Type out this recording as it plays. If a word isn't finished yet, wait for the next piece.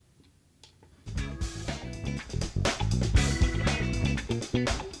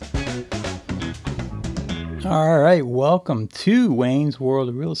All right, welcome to Wayne's World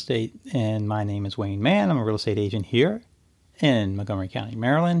of Real Estate, and my name is Wayne Mann. I'm a real estate agent here in Montgomery County,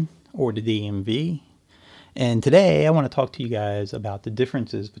 Maryland, or the DMV. And today I want to talk to you guys about the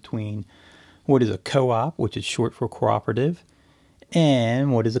differences between what is a co-op, which is short for cooperative,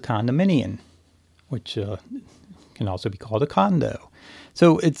 and what is a condominium, which can also be called a condo.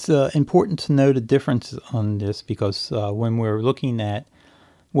 So it's important to know the differences on this because when we're looking at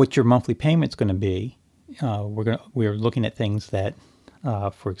what your monthly payment's going to be, we're looking at things that,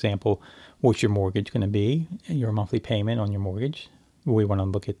 for example, what's your mortgage going to be, your monthly payment on your mortgage. We want to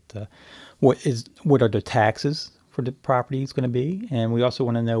look at what are the taxes for the property is going to be, and we also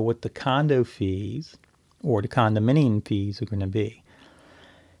want to know what the condo fees or the condominium fees are going to be.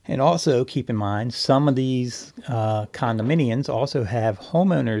 And also keep in mind, some of these condominiums also have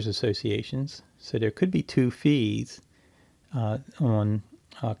homeowners associations, so there could be two fees on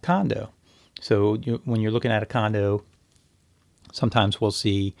a condo. So when you're looking at a condo, sometimes we'll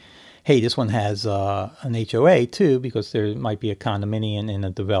see, hey, this one has an HOA too, because there might be a condominium in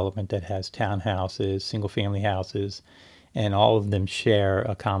a development that has townhouses, single-family houses, and all of them share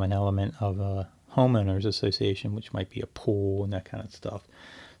a common element of a homeowners association, which might be a pool and that kind of stuff.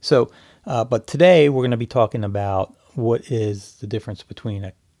 So, but today we're going to be talking about what is the difference between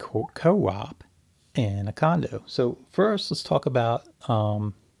a co-op and a condo. So first, let's talk about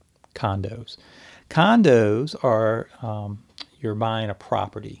condos. Condos are, you're buying a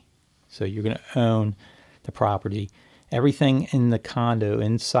property. So you're going to own the property. Everything in the condo,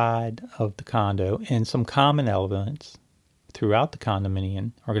 inside of the condo, and some common elements throughout the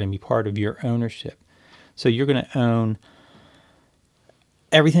condominium are going to be part of your ownership. So you're going to own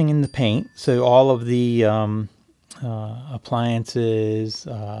everything in the paint. So all of the appliances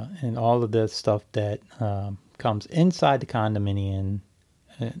and all of the stuff that comes inside the condominium,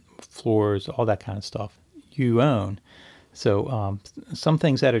 floors, all that kind of stuff, you own. So some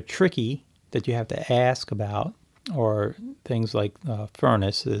things that are tricky that you have to ask about are things like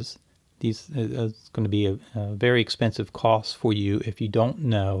furnaces. These is going to be a very expensive cost for you if you don't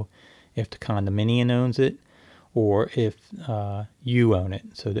know if the condominium owns it or if you own it.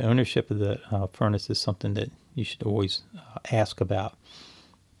 So the ownership of the furnace is something that you should always ask about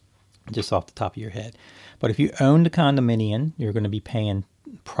just off the top of your head. But if you own the condominium, you're going to be paying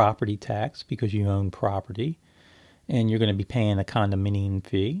property tax because you own property, and you're going to be paying a condominium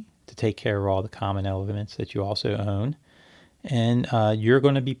fee to take care of all the common elements that you also own, and you're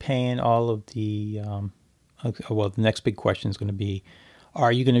going to be paying all of the the next big question is going to be,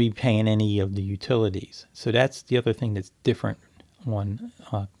 are you going to be paying any of the utilities? So that's the other thing that's different on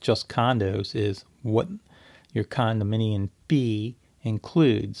just condos is what your condominium fee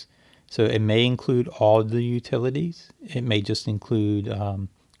includes. So it may include all the utilities. It may just include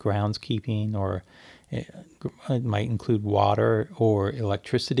groundskeeping, or it might include water or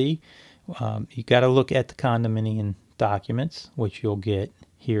electricity. You got to look at the condominium documents, which you'll get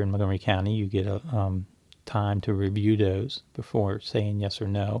here in Montgomery County. You get a time to review those before saying yes or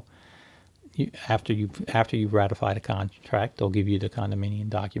no. After you've ratified a contract, they'll give you the condominium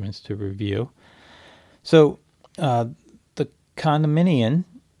documents to review. So the condominium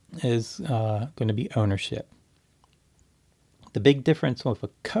is going to be ownership. The big difference with a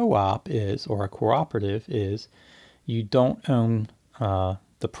co-op is, or a cooperative is, you don't own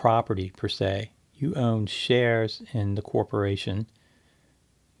the property per se. You own shares in the corporation,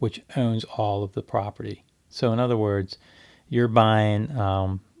 which owns all of the property. So in other words, you're buying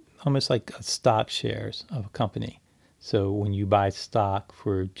almost like stock shares of a company. So when you buy stock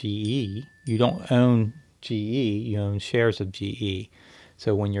for GE, you don't own GE, you own shares of GE.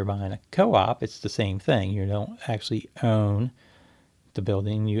 So when you're buying a co-op, it's the same thing. You don't actually own the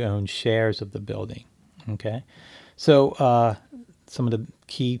building, you own shares of the building. Okay? So some of the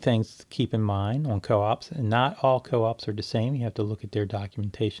key things to keep in mind on co-ops, and not all co-ops are the same. You have to look at their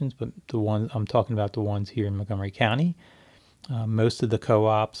documentations, but the ones I'm talking about, the ones here in Montgomery County, most of the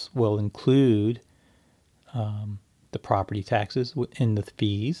co-ops will include the property taxes in the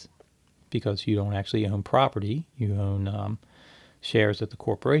fees, because you don't actually own property. You own shares of the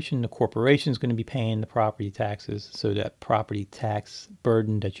corporation. The corporation is going to be paying the property taxes, so that property tax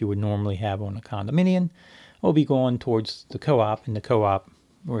burden that you would normally have on a condominium will be going towards the co-op, and the co-op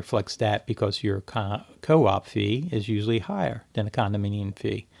reflects that because your co-op fee is usually higher than a condominium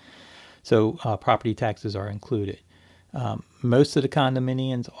fee. So property taxes are included. Most of the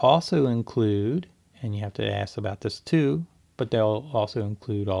condominiums also include, and you have to ask about this too, but they'll also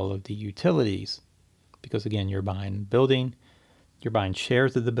include all of the utilities, because again, you're buying a building, you're buying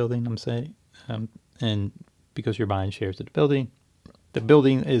shares of the building, I'm saying, and because you're buying shares of the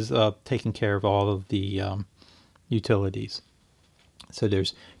building is taking care of all of the utilities. So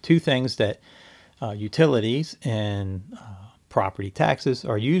there's two things that utilities and property taxes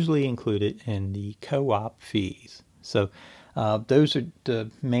are usually included in the co-op fees. So those are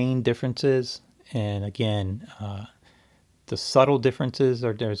the main differences. And again, the subtle differences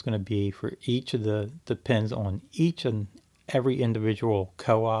are there's going to be for each of the, depends on each and every individual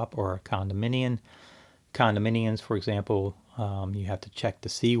co-op or condominium. Condominiums, for example, you have to check to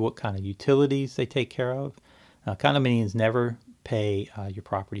see what kind of utilities they take care of. Condominiums never pay your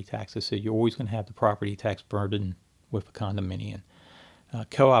property taxes, so you're always going to have the property tax burden with a condominium.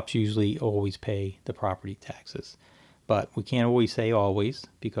 Co-ops usually always pay the property taxes, but we can't always say always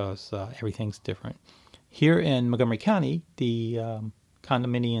because everything's different. Here in Montgomery County, the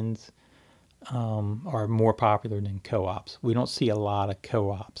condominiums are more popular than co-ops. We don't see a lot of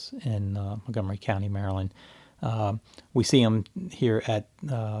co-ops in Montgomery County, Maryland. We see them here at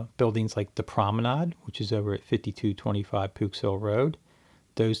buildings like the Promenade, which is over at 5225 Pooks Hill Road.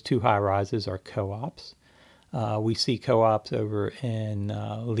 Those two high-rises are co-ops. We see co-ops over in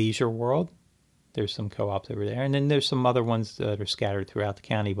Leisure World. There's some co-ops over there. And then there's some other ones that are scattered throughout the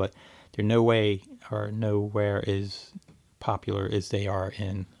county, but they're no way or nowhere as popular as they are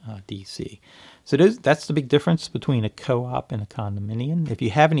in D.C. So that's the big difference between a co-op and a condominium. If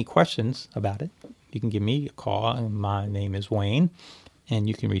you have any questions about it, you can give me a call. And my name is Wayne, and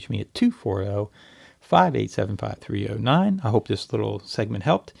you can reach me at 240-587-5309. I hope this little segment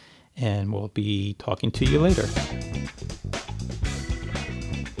helped, and we'll be talking to you later.